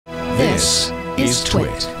This is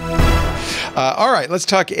TWiT. All right, let's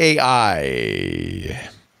talk AI.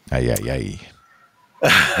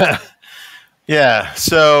 Yeah,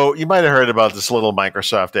 so you might have heard about this little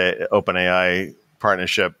Microsoft OpenAI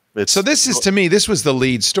partnership. So this is, to me, this was the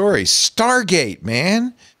lead story. Stargate,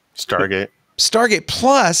 man. Stargate. Stargate.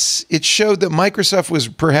 Plus, it showed that Microsoft was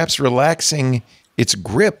perhaps relaxing its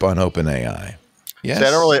grip on OpenAI. Yes.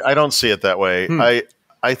 See, I don't see it that way.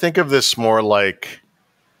 I think of this more like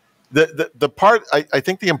the part. I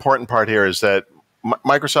think the important part here is that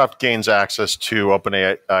Microsoft gains access to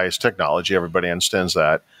OpenAI's technology. Everybody understands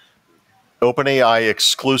that. OpenAI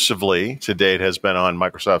exclusively to date has been on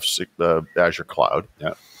Microsoft's Azure cloud.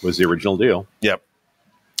 Yeah, was the original deal. Yep.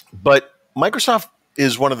 But Microsoft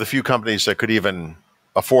is one of the few companies that could even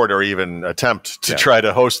afford or even attempt to try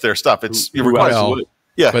to host their stuff. It requires,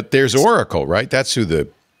 but there's Oracle, right? That's who the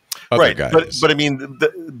other guy is. But I mean,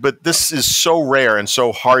 but this is so rare and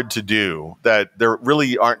so hard to do that there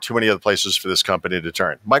really aren't too many other places for this company to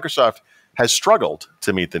turn. Microsoft has struggled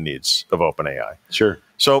to meet the needs of OpenAI. Sure.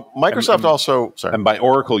 So Microsoft also, sorry. And by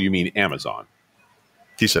Oracle, you mean Amazon.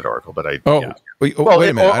 He said Oracle, but I. Oh, yeah. wait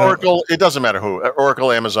a minute. Oracle, it doesn't matter who.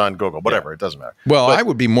 Oracle, Amazon, Google, whatever. It doesn't matter. Well, I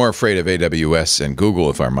would be more afraid of AWS and Google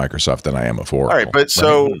if I'm Microsoft than I am of Oracle. All right, but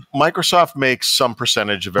so Microsoft makes some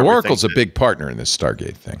percentage of everything. Oracle's a big partner in this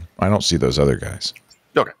Stargate thing. I don't see those other guys.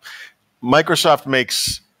 Okay. Microsoft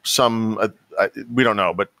makes some, we don't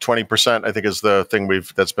know, but 20%, I think, is the thing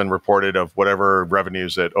that's been reported of whatever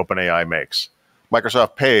revenues that OpenAI makes.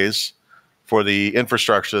 Microsoft pays for the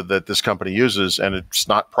infrastructure that this company uses, and it's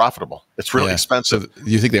not profitable. It's really expensive. So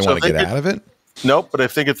you think they want to get out of it? Nope, but I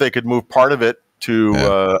think if they could move part of it to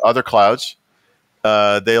other clouds,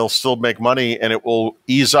 they'll still make money, and it will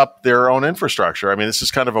ease up their own infrastructure. I mean, this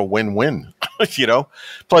is kind of a win-win, you know?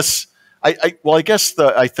 Plus, I guess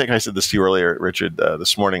I think I said this to you earlier, Richard,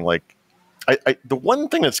 this morning. Like, the one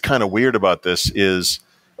thing that's kind of weird about this is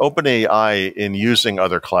OpenAI, in using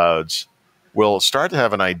other clouds, will start to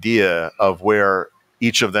have an idea of where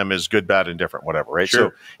each of them is good, bad, and different, whatever, right? Sure.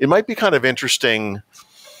 So it might be kind of interesting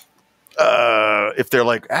if they're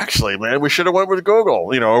like, actually, man, we should have went with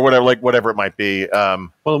Google, you know, or whatever, like whatever it might be. Well,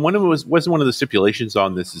 one of it wasn't one of the stipulations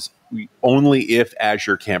on this is only if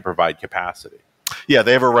Azure can't provide capacity. Yeah,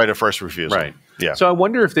 they have a right of first refusal. Right. Yeah. So I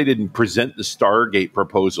wonder if they didn't present the Stargate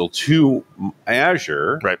proposal to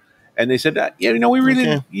Azure. Right. And they said that, yeah, you know, we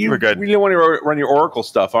really, we're good. really want to run your Oracle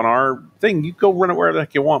stuff on our thing. You go run it wherever the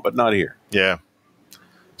heck you want, but not here. Yeah.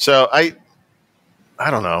 So I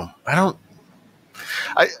don't know.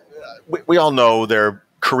 We all know they're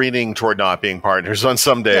careening toward not being partners on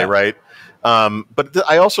someday, right? But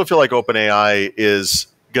I also feel like OpenAI is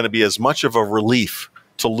going to be as much of a relief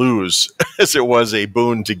to lose as it was a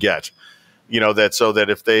boon to get. You know, so that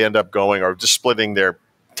if they end up going or just splitting their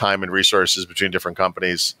time and resources between different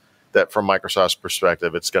companies, that from Microsoft's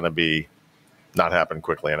perspective, it's going to be not happen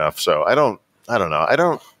quickly enough. So I don't know. I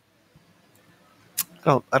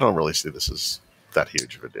don't really see this as that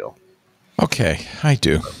huge of a deal. Okay, I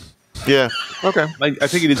do. Yeah. Okay. I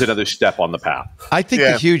think it is another step on the path. I think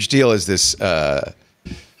the huge deal is this.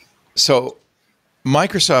 So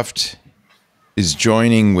Microsoft is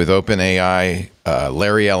joining with OpenAI.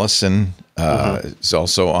 Larry Ellison is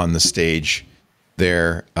also on the stage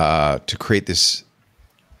there to create this.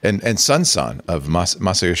 And Sun of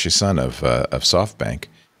Masayoshi Son of SoftBank,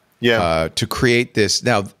 to create this.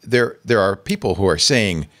 Now there are people who are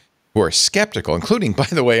skeptical, including, by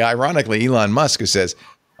the way, ironically, Elon Musk, who says,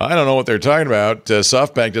 "I don't know what they're talking about.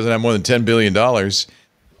 SoftBank doesn't have more than $10 billion."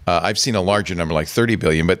 I've seen a larger number, like $30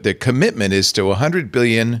 billion, but the commitment is to $100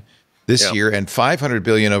 billion this year and $500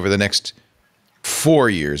 billion over the next 4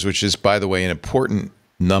 years, which is, by the way, an important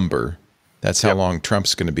number. That's how long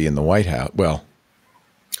Trump's going to be in the White House. Well.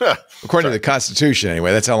 According to the Constitution,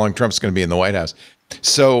 anyway, that's how long Trump's going to be in the White House.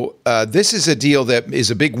 So this is a deal that is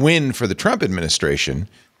a big win for the Trump administration.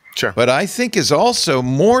 Sure. But I think is also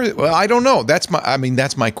more. Well, I don't know. That's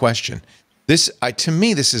my question. To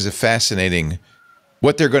me, this is a fascinating.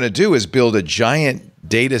 What they're going to do is build a giant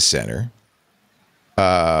data center,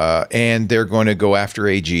 and they're going to go after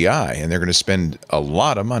AGI, and they're going to spend a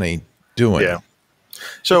lot of money doing it.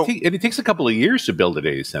 So it takes a couple of years to build a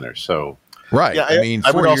data center. So. Right. Yeah, I mean,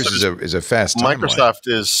 4 years is a fast timeline. Microsoft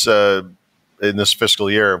is, in this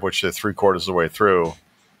fiscal year, of which they're 3/4 of the way through,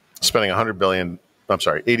 spending $80 billion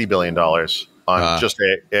on just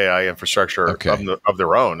AI infrastructure of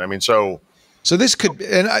their own. I mean, so this could,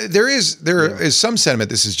 and there is some sentiment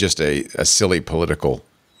this is just a silly political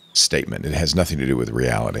statement. It has nothing to do with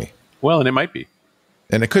reality. Well, and it might be.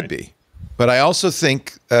 And it could be. But I also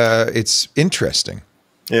think it's interesting.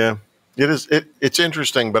 Yeah. It is. It's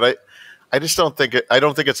interesting, but I just don't think it. I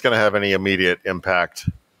don't think it's going to have any immediate impact,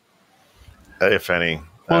 if any.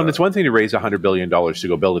 Well, and it's one thing to raise $100 billion to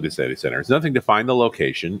go build a data center. It's nothing to find the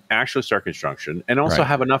location, actually start construction, and also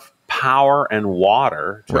have enough power and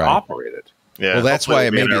water to operate it. Yeah, well, that's why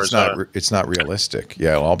maybe it's not realistic.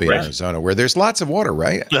 Yeah, it'll all be in Arizona, where there's lots of water,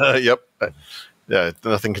 right? Yep. Yeah,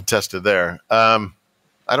 nothing contested there. I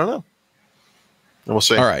don't know. We'll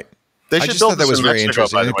see. All right. They I should just build thought that this was in very Mexico,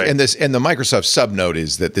 by the interesting. way. And the Microsoft subnote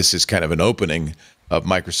is that this is kind of an opening of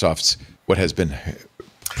Microsoft's what has been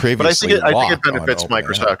previously. But I think it benefits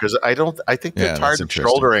Microsoft because I think they're tired of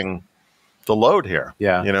shouldering the load here.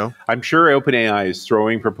 Yeah, you know, I'm sure OpenAI is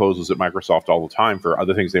throwing proposals at Microsoft all the time for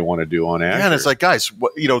other things they want to do on Azure. Yeah, and it's like, guys,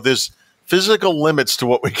 there's physical limits to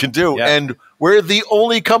what we can do, and we're the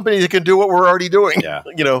only company that can do what we're already doing. Yeah,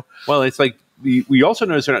 Well, it's like we also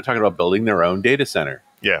notice they're not talking about building their own data center.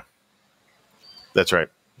 Yeah, that's right.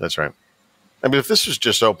 That's right. I mean, if this was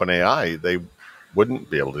just OpenAI, they wouldn't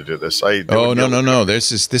be able to do this. No.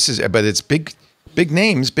 This is, but it's big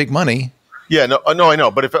names, big money. Yeah, no, I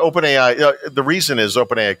know. But if OpenAI, the reason is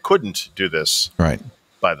OpenAI couldn't do this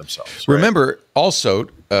by themselves. Right? Remember, also,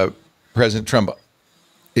 President Trump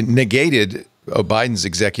negated Biden's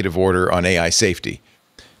executive order on AI safety,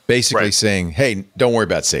 basically saying, "Hey, don't worry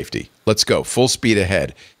about safety. Let's go full speed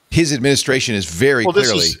ahead." His administration is very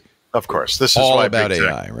clearly, of course, this is all why about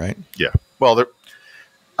AI, right? Yeah. Well, they're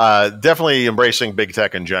definitely embracing big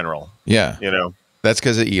tech in general. Yeah, that's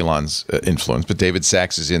because of Elon's influence. But David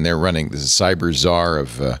Sachs is in there running this cyber czar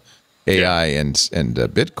of AI and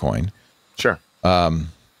Bitcoin. Sure.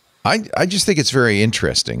 I just think it's very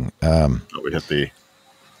interesting. We hit the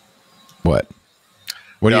what?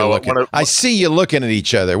 What are you looking at? I see you looking at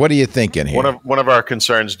each other. What are you thinking here? One of our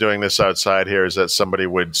concerns doing this outside here is that somebody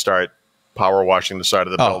would start power washing the side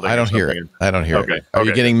of the building. I don't hear it. I don't hear it. Are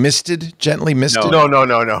you getting misted? Gently misted?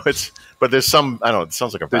 No. But there's some. I don't know. It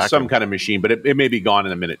sounds like there's some kind of machine, but it may be gone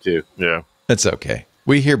in a minute too. Yeah, that's okay.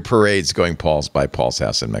 We hear parades going by Paul's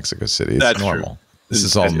house in Mexico City. It's normal. True. This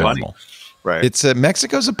is all normal. Right. It's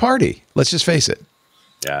Mexico's a party. Let's just face it.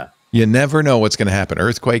 Yeah. You never know what's going to happen.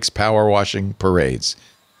 Earthquakes, power washing, parades.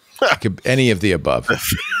 Any of the above.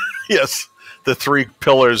 Yes. The three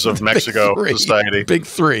pillars of Mexico society. Big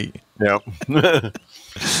three. Yep.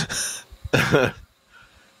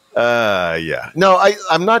 Yeah. No,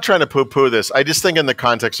 I'm not trying to poo-poo this. I just think in the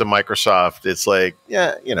context of Microsoft, it's like,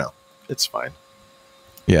 it's fine.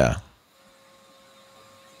 Yeah.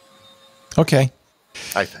 Okay.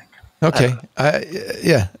 I think. Okay.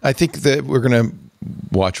 I think that we're going to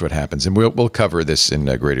watch what happens, and we'll cover this in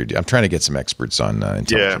greater detail. I'm trying to get some experts on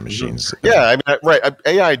intelligent machines. Yeah, I mean,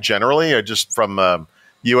 AI generally, just from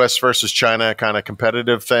U.S. versus China kind of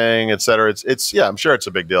competitive thing, et cetera. It's I'm sure it's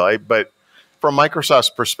a big deal. But from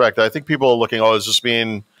Microsoft's perspective, I think people are looking, does this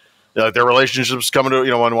mean their relationships coming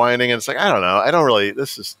to unwinding? And it's like, I don't know. I don't really.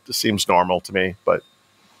 This seems normal to me, but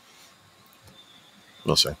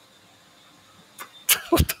we'll see.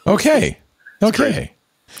 Okay.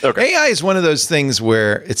 AI is one of those things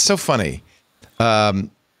where it's so funny.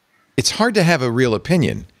 It's hard to have a real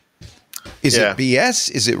opinion. Is it BS?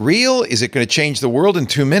 Is it real? Is it going to change the world in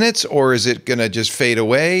 2 minutes, or is it going to just fade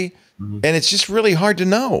away? Mm-hmm. And it's just really hard to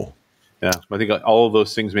know. Yeah, I think all of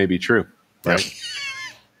those things may be true. Right?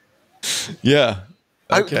 Yeah.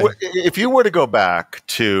 Okay. If you were to go back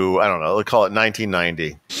to, I don't know, let's call it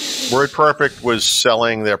 1990, WordPerfect was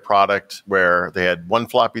selling their product where they had one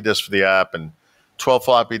floppy disk for the app and 12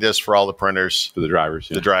 floppy disks for all the printers. For the drivers.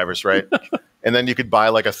 Yeah. The drivers, right? And then you could buy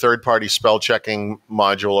like a third-party spell checking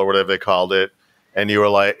module or whatever they called it. And you were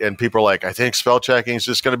like, and people were like, I think spell checking is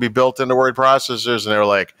just going to be built into word processors. And they were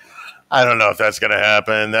like, I don't know if that's going to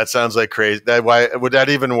happen. That sounds like crazy. Why would that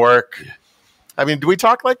even work? I mean, do we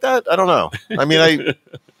talk like that? I don't know. I mean,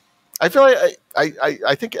 I feel like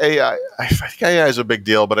I think AI. I think AI is a big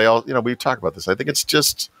deal, but we talk about this. I think it's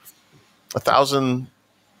just 1,000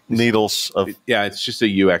 needles of. Yeah, it's just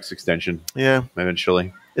a UX extension. Yeah,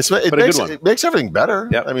 eventually. It makes everything better.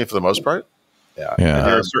 Yep. I mean, for the most part. Yeah. And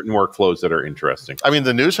there are certain workflows that are interesting. I mean,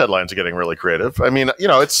 the news headlines are getting really creative. I mean,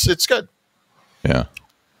 it's good. Yeah.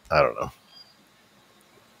 I don't know.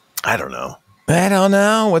 I don't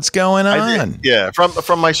know what's going on.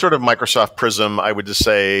 From my sort of Microsoft prism, I would just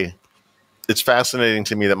say it's fascinating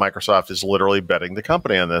to me that Microsoft is literally betting the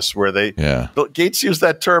company on this, where Bill Gates used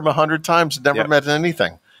that term 100 times, never meant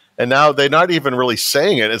anything. And now they're not even really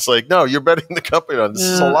saying it. It's like, no, you're betting the company on this.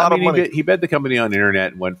 This is a lot of money. He bet the company on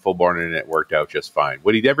internet and went full-born internet, worked out just fine.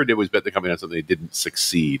 What he never did was bet the company on something that didn't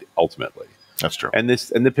succeed ultimately. That's true. And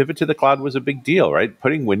the pivot to the cloud was a big deal, right?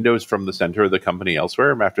 Putting Windows from the center of the company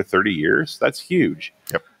elsewhere after 30 years, that's huge.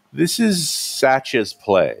 Yep. this is Satya's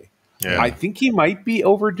play. Yeah. I think he might be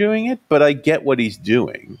overdoing it, but I get what he's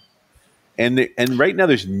doing. And right now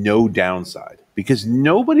there's no downside because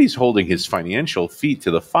nobody's holding his financial feet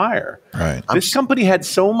to the fire. Right. This company had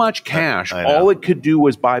so much cash, all it could do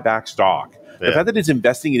was buy back stock. The fact that it's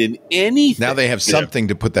investing it in anything. Now they have something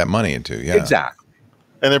to put that money into. Yeah. Exactly.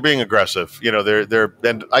 And they're being aggressive. You know, they're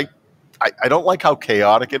and I don't like how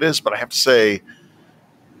chaotic it is, but I have to say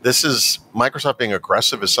this is Microsoft being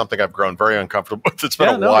aggressive is something I've grown very uncomfortable with. It's been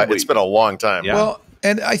a while. It's been a long time. Yeah. Well,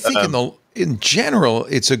 and I think in general,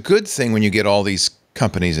 it's a good thing when you get all these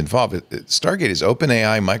companies involved. Stargate is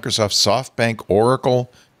OpenAI, Microsoft, SoftBank,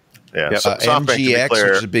 Oracle, MGX,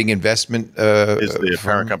 which is a big investment. Is the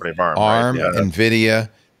parent company of ARM, right? NVIDIA,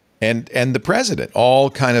 and the president, all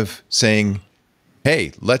kind of saying,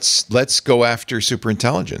 "Hey, let's go after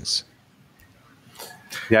superintelligence."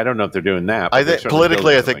 Yeah, I don't know if they're doing that. I think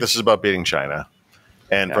politically, I think this is about beating China,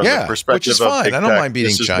 and from the perspective which is fine. Big I don't tech, mind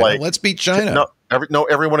beating China. Let's beat China. No,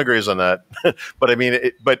 everyone agrees on that. But I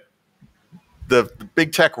mean, but the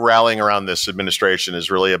big tech rallying around this administration is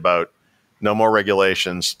really about no more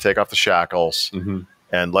regulations, take off the shackles,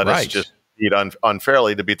 and let us just beat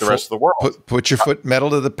unfairly to beat the rest of the world. Put your pedal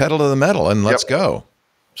to the metal, and let's go.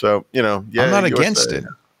 So I'm not against it.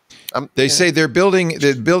 They say the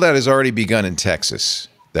build out has already begun in Texas.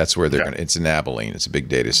 That's where they're going to, it's in Abilene. It's a big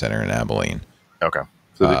data center in Abilene. Okay.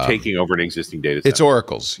 So they're taking over an existing data center. It's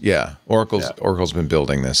Oracle's. Yeah. Oracle's been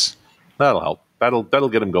building this. That'll help. That'll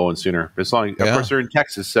get them going sooner. As long, of course, they're in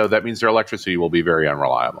Texas, so that means their electricity will be very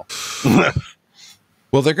unreliable.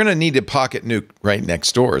 Well, they're going to need a pocket nuke right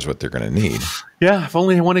next door is what they're going to need. Yeah, if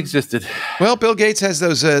only one existed. Well, Bill Gates has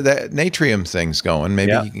those that natrium things going.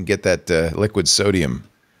 Maybe he can get that liquid sodium.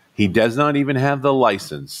 He does not even have the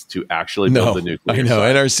license to actually build the nuclear. I know.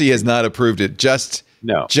 site. NRC has not approved it. Just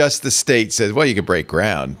the state says, well, you can break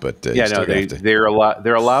ground, but they're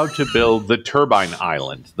allowed to build the turbine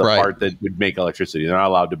island, the part that would make electricity. They're not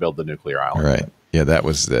allowed to build the nuclear island. Right. Yeah, that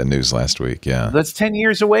was the news last week. Yeah. That's 10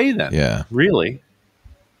 years away then. Yeah. Really?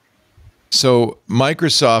 So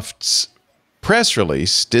Microsoft's press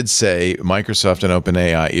release did say Microsoft and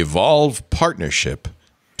OpenAI evolve partnership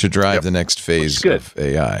to drive the next phase of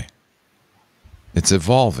AI. It's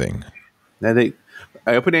evolving. Now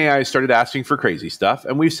OpenAI started asking for crazy stuff,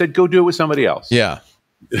 and we've said, go do it with somebody else. Yeah.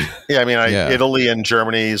 Yeah, I mean, Italy and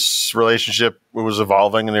Germany's relationship was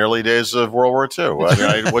evolving in the early days of World War II.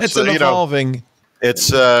 I mean, it's evolving.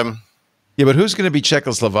 It's yeah, but who's going to be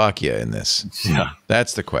Czechoslovakia in this? Yeah,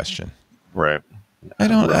 that's the question. Right. I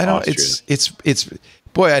don't. It's.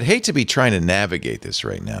 Boy, I'd hate to be trying to navigate this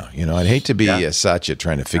right now. I'd hate to be Satya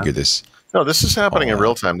trying to figure this. No, this is happening in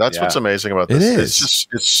real time. That's what's amazing about this. It is.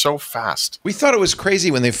 It's so fast. We thought it was crazy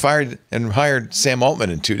when they fired and hired Sam Altman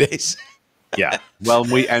in 2 days. Yeah. Well,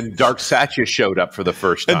 and Dark Satya showed up for the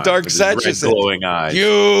first time. And Dark Satya said, glowing eyes.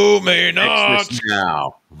 You may not. Fix this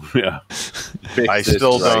now. Yeah. I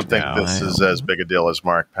still don't think this is as big a deal as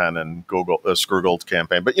Mark Penn and Scroogold's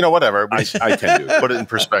campaign. But whatever. I tend to put it in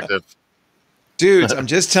perspective. Dudes, I'm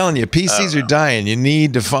just telling you, PCs are dying. You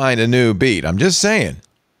need to find a new beat. I'm just saying.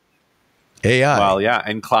 AI. Well, yeah,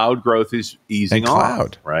 and cloud growth is easing off,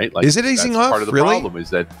 right? Is it easing off? Part of the problem is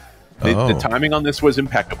that the timing on this was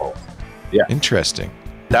impeccable. Yeah. Interesting.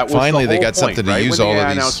 That was finally the they got point, something to use when all the of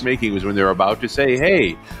AI these. Announced making was when they were about to say,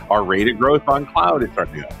 "Hey, our rate of growth on cloud is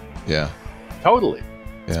starting to go." Yeah. Totally.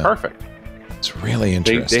 It's perfect. It's really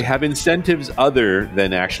interesting. They have incentives other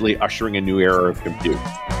than actually ushering a new era of compute.